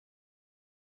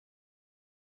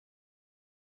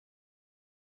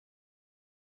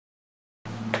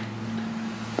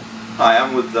Hi,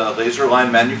 I'm with Laser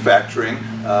Line Manufacturing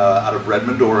out of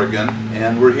Redmond, Oregon,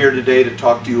 and we're here today to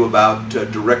talk to you about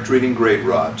direct reading grade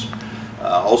rods,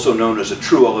 also known as a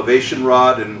true elevation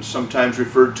rod and sometimes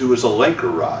referred to as a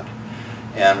Lenker rod.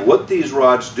 And what these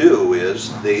rods do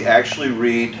is they actually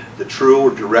read the true or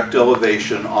direct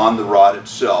elevation on the rod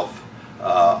itself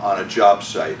on a job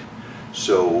site.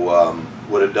 So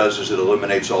what it does is it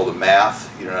eliminates all the math.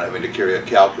 You're not having to carry a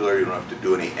calculator, you don't have to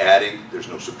do any adding, there's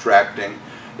no subtracting.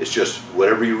 It's just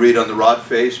whatever you read on the rod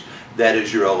face, that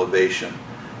is your elevation.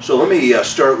 So let me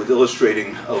start with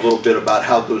illustrating a little bit about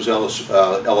how those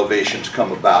elevations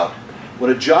come about. When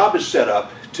a job is set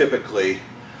up, typically,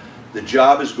 the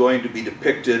job is going to be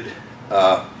depicted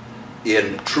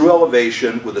in true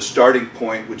elevation with a starting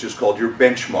point, which is called your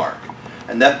benchmark.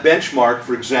 And that benchmark,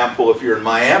 for example, if you're in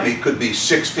Miami, could be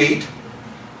 6 feet.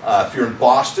 If you're in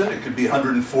Boston, it could be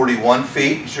 141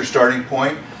 feet is your starting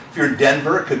point. If you're in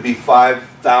Denver, it could be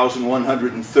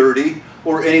 5,130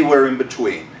 or anywhere in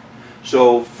between.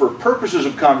 So for purposes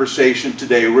of conversation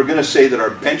today, we're going to say that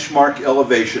our benchmark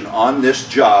elevation on this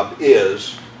job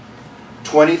is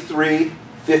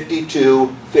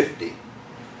 2352.50.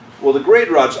 Well, the grade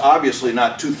rod's obviously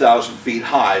not 2,000 feet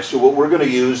high, so what we're going to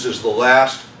use is the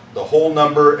whole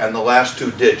number and the last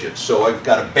 2 digits. So I've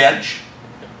got a bench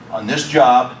on this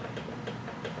job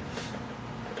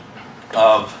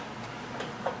of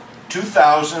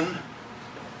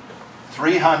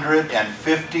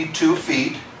 2,352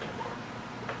 feet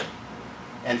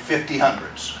and 50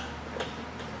 hundredths.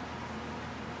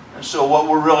 And so what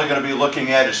we're really going to be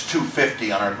looking at is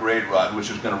 250 on our grade rod, which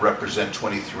is going to represent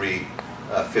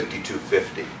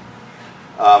 2352.50.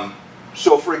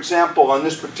 So for example, on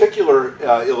this particular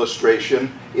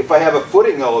illustration, if I have a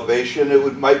footing elevation,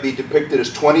 it might be depicted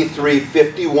as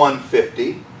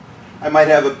 2351.50. I might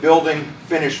have a building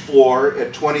finished floor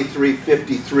at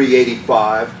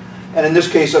 2353.85. And in this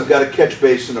case, I've got a catch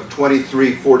basin of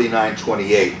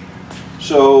 2349.28.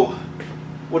 So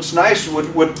what's nice, what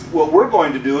we're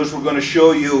going to do is we're going to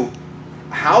show you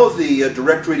how the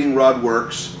direct reading rod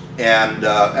works and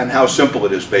how simple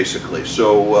it is, basically.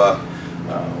 So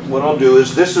what I'll do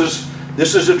is this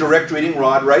is a direct reading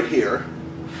rod right here.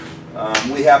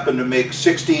 We happen to make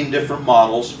 16 different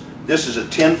models. This is a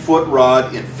 10-foot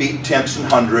rod in feet, tenths, and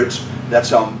hundredths.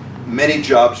 That's how many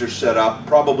jobs are set up,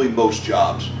 probably most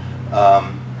jobs.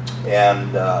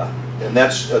 And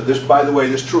that's this. By the way,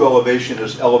 this true elevation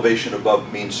is elevation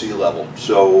above mean sea level.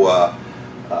 So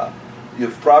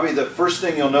you've probably, the first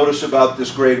thing you'll notice about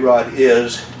this grade rod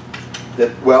is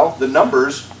that, well, the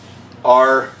numbers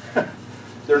are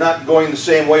they're not going the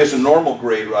same way as a normal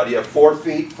grade rod. You have 4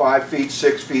 feet, 5 feet,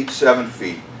 6 feet, 7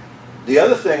 feet. The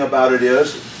other thing about it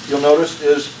is, you'll notice,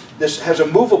 is this has a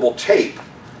movable tape.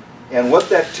 And what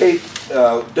that tape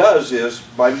does is,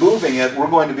 by moving it, we're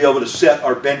going to be able to set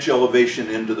our bench elevation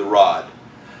into the rod.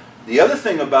 The other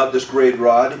thing about this grade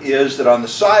rod is that on the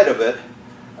side of it,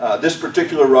 this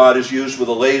particular rod is used with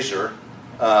a laser.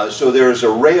 So there's a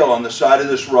rail on the side of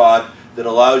this rod that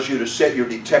allows you to set your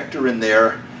detector in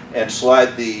there and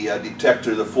slide the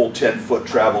detector the full 10-foot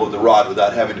travel of the rod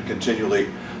without having to continually,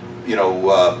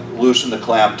 loosen the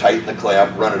clamp, tighten the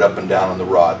clamp, run it up and down on the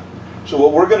rod. So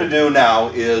what we're going to do now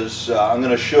is I'm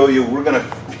going to show you, we're going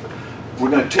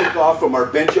to take off from our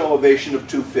bench elevation of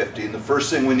 250, and the first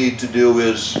thing we need to do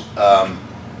is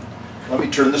let me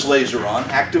turn this laser on,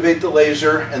 activate the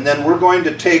laser, and then we're going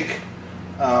to take,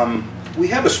 we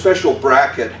have a special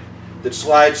bracket that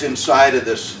slides inside of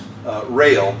this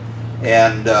rail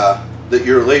and that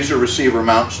your laser receiver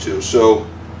mounts to. So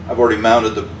I've already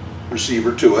mounted the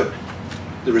receiver to it.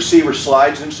 The receiver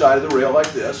slides inside of the rail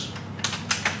like this.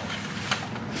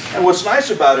 And what's nice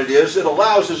about it is it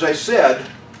allows, as I said,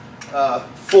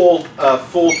 full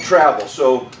travel.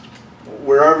 So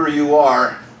wherever you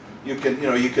are, you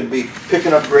can be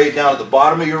picking up grade down at the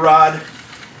bottom of your rod,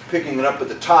 picking it up at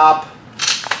the top,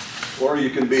 or you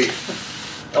can be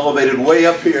elevated way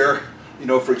up here,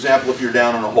 for example, if you're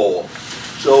down in a hole.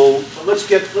 So let's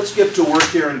get to work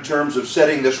here in terms of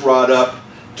setting this rod up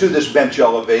to this bench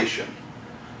elevation.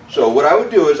 So what I would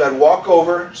do is I'd walk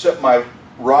over, set my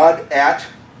rod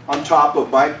on top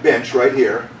of my bench right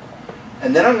here,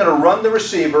 and then I'm going to run the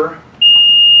receiver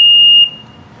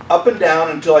up and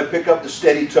down until I pick up the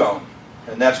steady tone,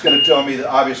 and that's going to tell me that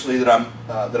obviously that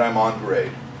I'm on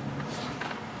grade.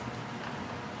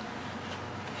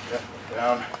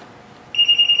 Down.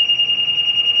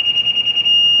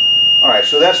 All right,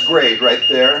 so that's grade right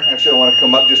there. Actually, I want to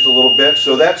come up just a little bit.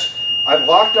 So I've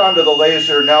locked onto the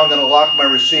laser. Now I'm going to lock my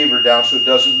receiver down so it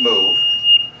doesn't move.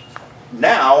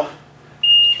 Now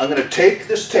I'm going to take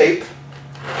this tape,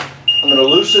 I'm going to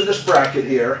loosen this bracket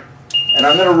here, And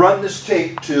I'm going to run this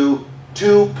tape to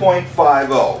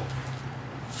 2.50.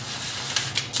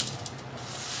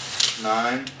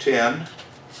 9, 10,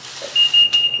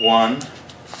 1,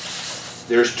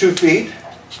 there's 2 feet,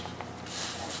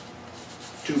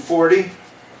 240,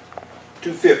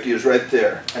 250 is right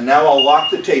there. And now I'll lock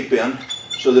the tape in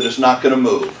so that it's not going to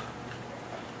move.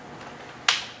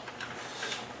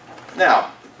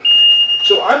 Now,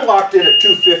 so I'm locked in at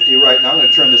 250 right now. I'm going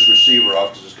to turn this receiver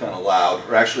off because it's kind of loud.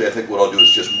 Or actually, I think what I'll do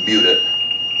is just mute it.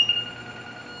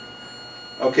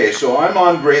 Okay, so I'm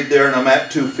on grade there and I'm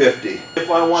at 250. If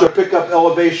I want to pick up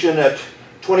elevation at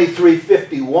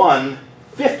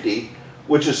 2351.50,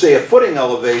 which is say a footing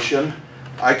elevation,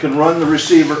 I can run the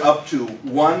receiver up to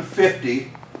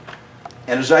 150,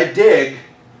 and as I dig,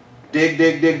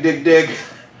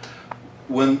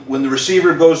 when the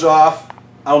receiver goes off,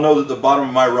 I'll know that the bottom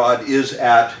of my rod is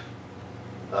at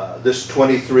this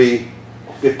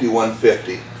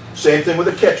 2351.50. Same thing with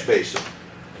a catch basin.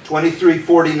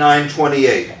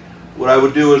 2349.28. What I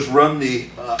would do is run the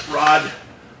rod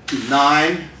to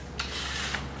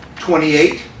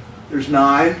 9.28. There's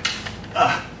 9.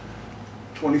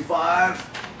 25.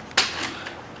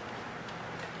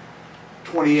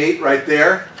 28 right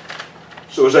there.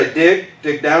 So as I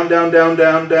dig down,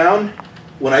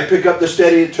 when I pick up the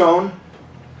steady tone,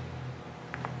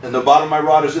 and the bottom of my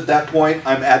rod is at that point,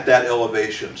 I'm at that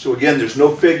elevation. So again, there's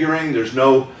no figuring, there's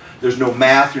no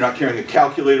math, you're not carrying a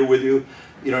calculator with you,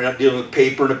 you're not dealing with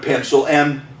paper and a pencil,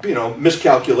 and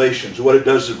miscalculations. What it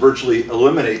does is it virtually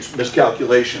eliminates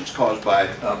miscalculations caused by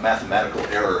mathematical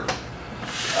error.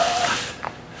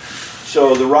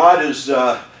 So the rod is,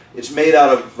 it's made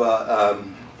out of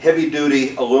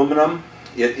heavy-duty aluminum.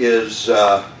 It is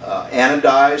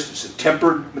anodized, it's a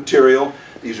tempered material.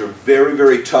 These are very,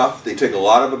 very tough. They take a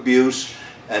lot of abuse,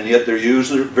 and yet they're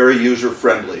very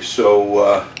user-friendly.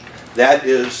 So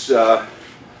that's a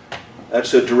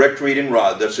direct reading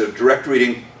rod. That's a direct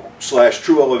reading /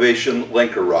 true elevation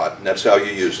Lenker rod, and that's how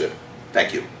you use it.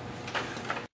 Thank you.